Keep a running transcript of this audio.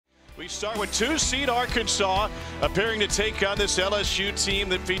We start with 2-seed Arkansas appearing to take on this LSU team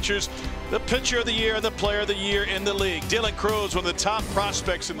that features the pitcher of the year and the player of the year in the league. Dylan Cruz, one of the top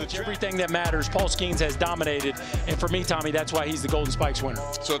prospects in the draft. Everything that matters, Paul Skeens has dominated, and for me, Tommy, that's why he's the Golden Spikes winner.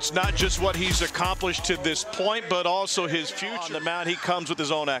 So it's not just what he's accomplished to this point, but also his future. On the mound, he comes with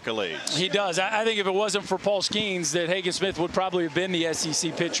his own accolades. He does. I think if it wasn't for Paul Skeens, that Hagen Smith would probably have been the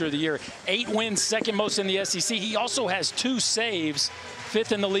SEC pitcher of the year. 8 wins, second most in the SEC. He also has 2 saves.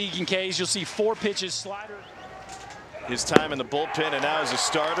 5th in the league in Ks. You'll see 4 pitches, slider. His time in the bullpen and now as a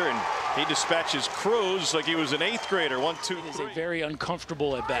starter, and he dispatches Cruz like he was an 8th grader. 1, 2, 3. It is a very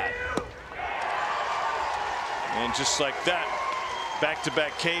uncomfortable at bat. And just like that,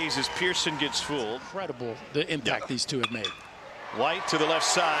 back-to-back Ks as Pearson gets fooled. Incredible the impact these two have made. White to the left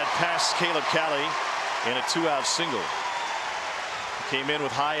side, past Caleb Cali, and a 2-out single. He came in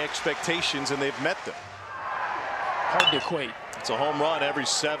with high expectations, and they've met them. Hard to equate. It's a home run every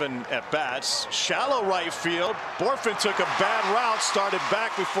 7 at-bats. Shallow right field. Borfin took a bad route, started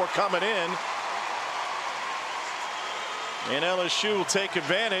back before coming in. And LSU will take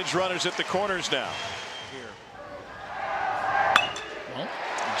advantage. Runners at the corners now. Well,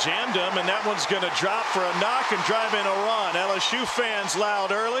 jammed him, and that one's going to drop for a knock and drive in a run. LSU fans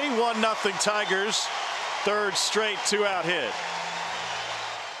loud early. 1-0 Tigers. 3rd straight 2-out hit.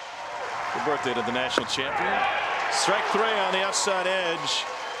 Good birthday to the national champion. Strike 3 on the outside edge.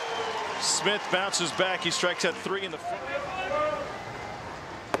 Smith bounces back. He strikes at 3 in the front.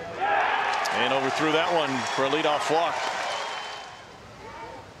 And overthrew that one for a leadoff walk.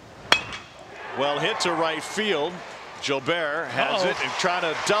 Well hit to right field. Jobert has it and trying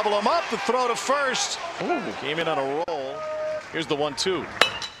to double him up. The throw to first. Ooh, came in on a roll. Here's the 1-2.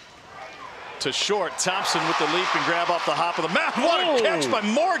 To short. Thompson with the leap and grab off the hop of the mound. What a catch by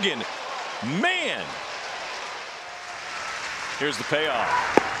Morgan. Man. Here's the payoff.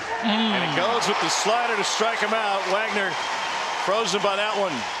 And it goes with the slider to strike him out. Wagner frozen by that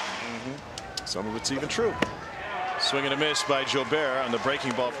one. Some of it's even true. Swing and a miss by Jobert on the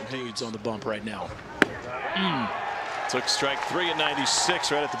breaking ball from Hayes. on the bump right now. Took strike 3 at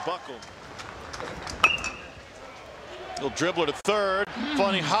 96 right at the buckle. Little dribbler to third.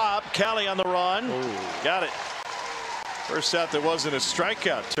 Funny hop. Cali on the run. Got it. First out there wasn't a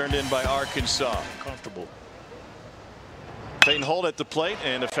strikeout turned in by Arkansas. Comfortable. Peyton Holt at the plate,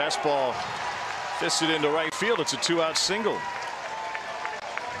 and a fastball fisted into right field. It's a 2-out single.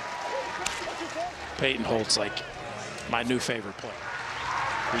 Peyton Holt's like my new favorite player.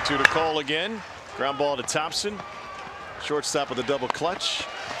 3-2 to Cole again. Ground ball to Thompson. Shortstop with a double clutch.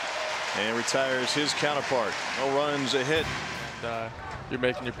 And retires his counterpart. No runs, a hit. You're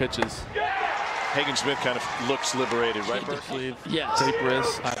making your pitches. Hagen Smith kind of looks liberated, right, Bert? Yes. Tape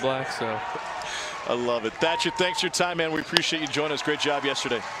wrist, eye black, so. I love it. Thatcher, thanks for your time, man. We appreciate you joining us. Great job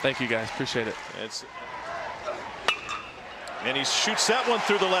yesterday. Thank you, guys. Appreciate it. And he shoots that one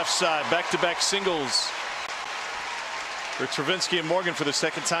through the left side. Back-to-back singles for Travinsky and Morgan for the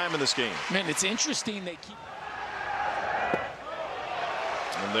 2nd time in this game. Man, it's interesting they keep.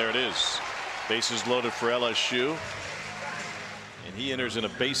 And there it is. Bases loaded for LSU. And he enters in a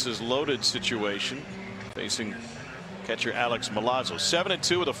bases loaded situation facing catcher Alex Milazzo.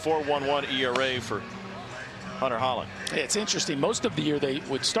 7-2 with a 4.11 ERA for Hunter Holland. It's interesting. Most of the year they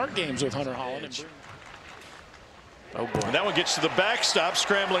would start games with Hunter Holland. Oh boy. And that one gets to the backstop.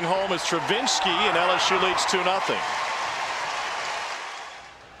 Scrambling home is Travinsky, and LSU leads 2-0.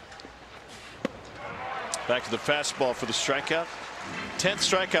 Back to the fastball for the strikeout. 10th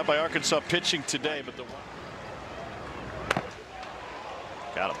strikeout by Arkansas pitching today, but the one.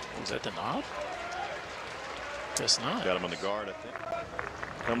 Got him. Is that the knob? Guess not. Got him on the guard, I think.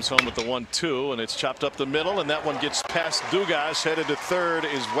 Comes home with the 1-2, and it's chopped up the middle, and that one gets past Dugas. Headed to third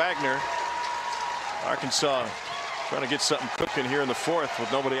is Wagner. Arkansas trying to get something cooking here in the 4th with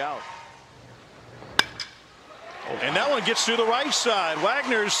nobody out. And that one gets through the right side.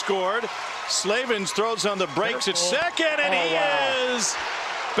 Wagner's scored. Slavens throws on the brakes at second, and he is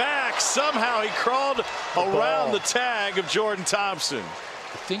back. Somehow he crawled around the tag of Jordan Thompson.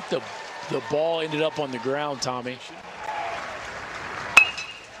 I think the ball ended up on the ground, Tommy.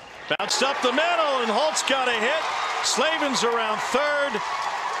 Bounced up the middle, and Holt's got a hit. Slavens around third.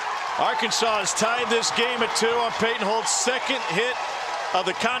 Arkansas has tied this game at 2 on Peyton Holt's 2nd hit of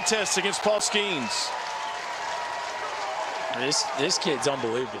the contest against Paul Skeens. This kid's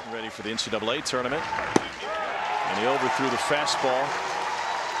unbelievable. Ready for the NCAA tournament. And he overthrew the fastball.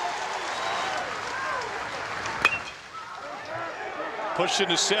 Pushed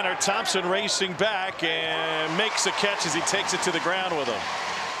into center. Thompson racing back and makes a catch as he takes it to the ground with him.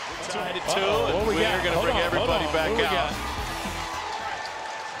 Tied at 2, and we're going to bring everybody back out.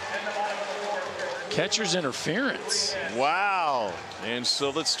 Catcher's interference. Wow. And so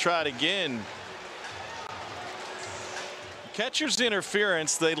let's try it again. Catcher's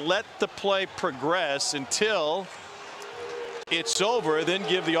interference, they let the play progress until it's over, then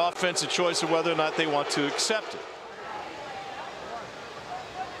give the offense a choice of whether or not they want to accept it.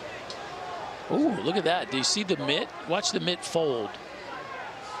 Ooh, look at that. Do you see the mitt? Watch the mitt fold.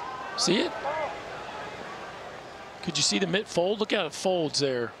 See it? Could you see the mitt fold? Look how it folds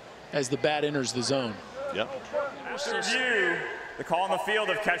there as the bat enters the zone. Yep. After review, the call on the field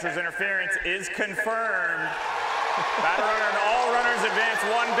of catcher's interference is confirmed. Batter runner and all runners advance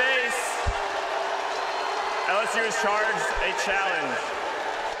one base. LSU is charged a challenge.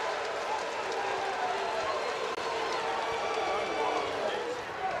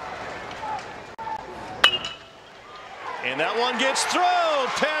 And that one gets thrown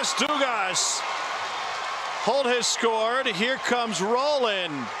past Dugas. Holt has scored. Here comes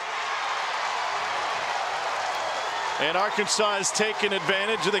Roland. And Arkansas has taken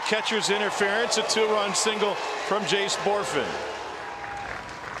advantage of the catcher's interference. A two-run single from Jace Borfin.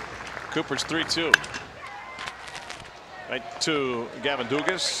 Cooper's 3-2. Right to Gavin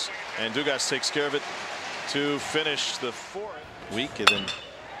Dugas. And Dugas takes care of it to finish the fourth week, and then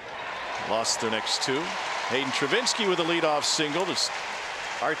lost their next two. Hayden Travinski with a leadoff single to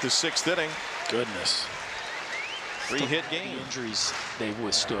start the sixth inning. Goodness. Three-hit game. The injuries they've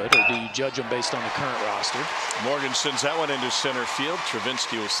withstood, or do you judge them based on the current roster? Morgan sends that one into center field.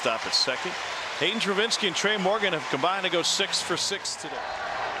 Travinski will stop at second. Hayden Travinski and Trey Morgan have combined to go 6 for 6 today.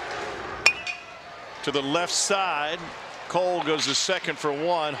 To the left side, Cole goes to second for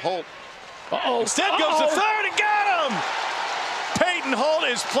one. Holt instead goes to third and got him. Peyton Holt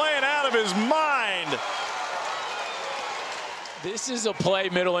is playing out of his mind. This is a play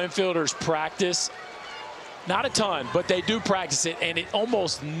middle infielders practice. Not a ton, but they do practice it, and it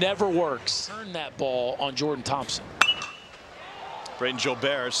almost never works. Turn that ball on Jordan Thompson. Braden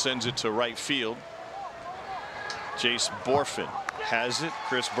Jobert sends it to right field. Jace Borfin has it.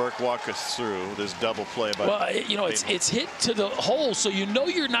 Chris Burke walks us through this double play by. Well, you know, it's hit to the hole, so you know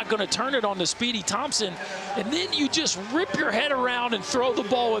you're not going to turn it on the speedy Thompson, and then you just rip your head around and throw the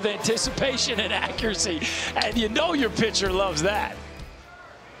ball with anticipation and accuracy, and you know your pitcher loves that.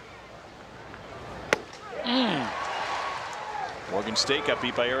 Morgan State got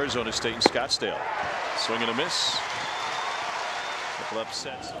beat by Arizona State and Scottsdale. Swing and a miss. Couple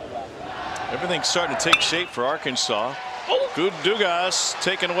upsets. Everything's starting to take shape for Arkansas. Good Dugas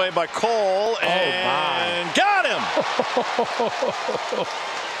taken away by Cole and got him.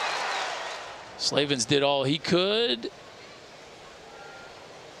 Slavens did all he could.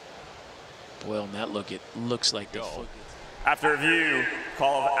 Well, on that look, it looks like the foot. After review,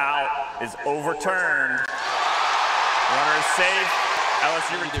 call of out is overturned. Runner is safe.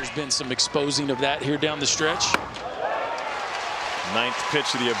 LSU. There's been some exposing of that here down the stretch. Ninth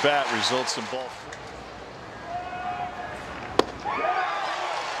pitch of the at-bat results in ball.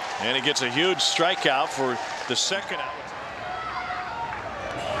 And he gets a huge strikeout for the second out.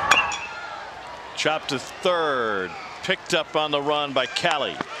 Chopped to third. Picked up on the run by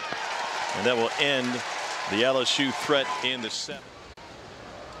Cali. And that will end the LSU threat in the seventh.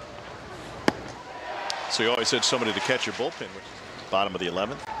 So you always had somebody to catch your bullpen, which is bottom of the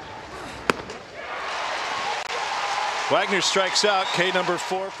 11th. Wagner strikes out. K number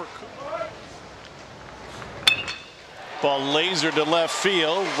 4 for Cooper. Ball lasered to left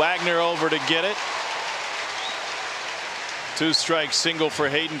field. Wagner over to get it. 2-strike single for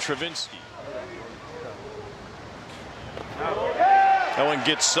Hayden Travinski. That one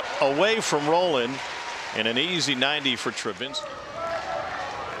gets away from Roland, and an easy 90 for Travinski.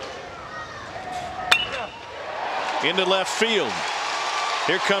 Into left field.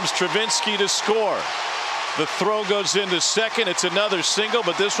 Here comes Travinski to score. The throw goes into second. It's another single,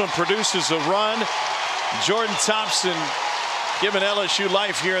 but this one produces a run. Jordan Thompson giving LSU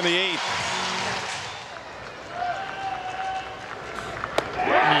life here in the 8th.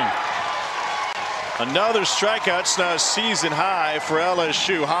 Another strikeout's now a season high for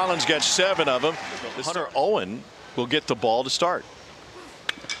LSU. Holland's got 7 of them. Hunter Owen will get the ball to start.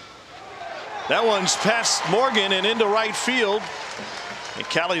 That one's past Morgan and into right field. And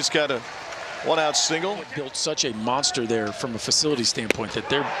Cali's got a 1-out single. Built such a monster there from a facility standpoint that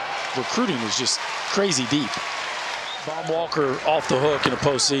their recruiting is just crazy deep. Von Walker off the hook in a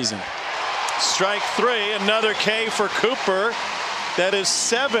postseason. Strike 3, another K for Cooper. That is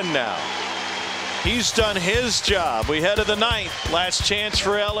 7 now. He's done his job. We head to the 9th. Last chance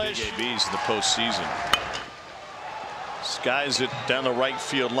for LSU. AB's in the postseason. Skies it down the right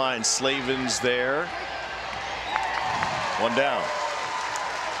field line. Slavens there. 1 down.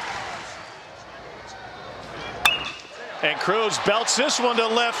 And Cruz belts this one to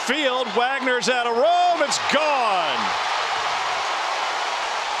left field. Wagner's out of room. It's gone.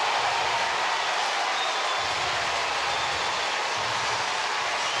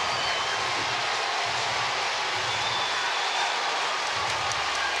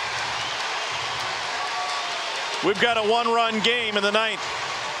 We've got a one-run game in the ninth.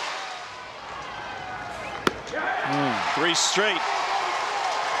 3 straight.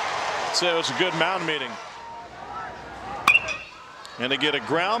 So it's a good mound meeting. And to get a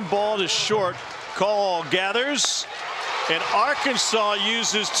ground ball to short, Call gathers. And Arkansas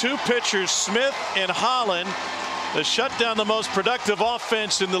uses 2 pitchers, Smith and Holland, to shut down the most productive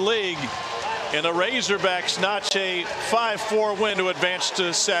offense in the league. And the Razorbacks notch a 5-4 win to advance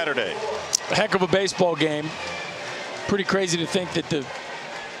to Saturday. A heck of a baseball game. Pretty crazy to think that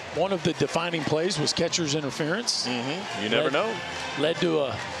one of the defining plays was catcher's interference. You never know. Led to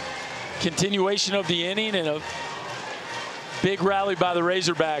a continuation of the inning and a big rally by the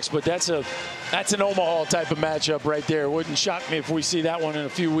Razorbacks. But that's an Omaha type of matchup right there. Wouldn't shock me if we see that one in a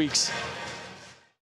few weeks.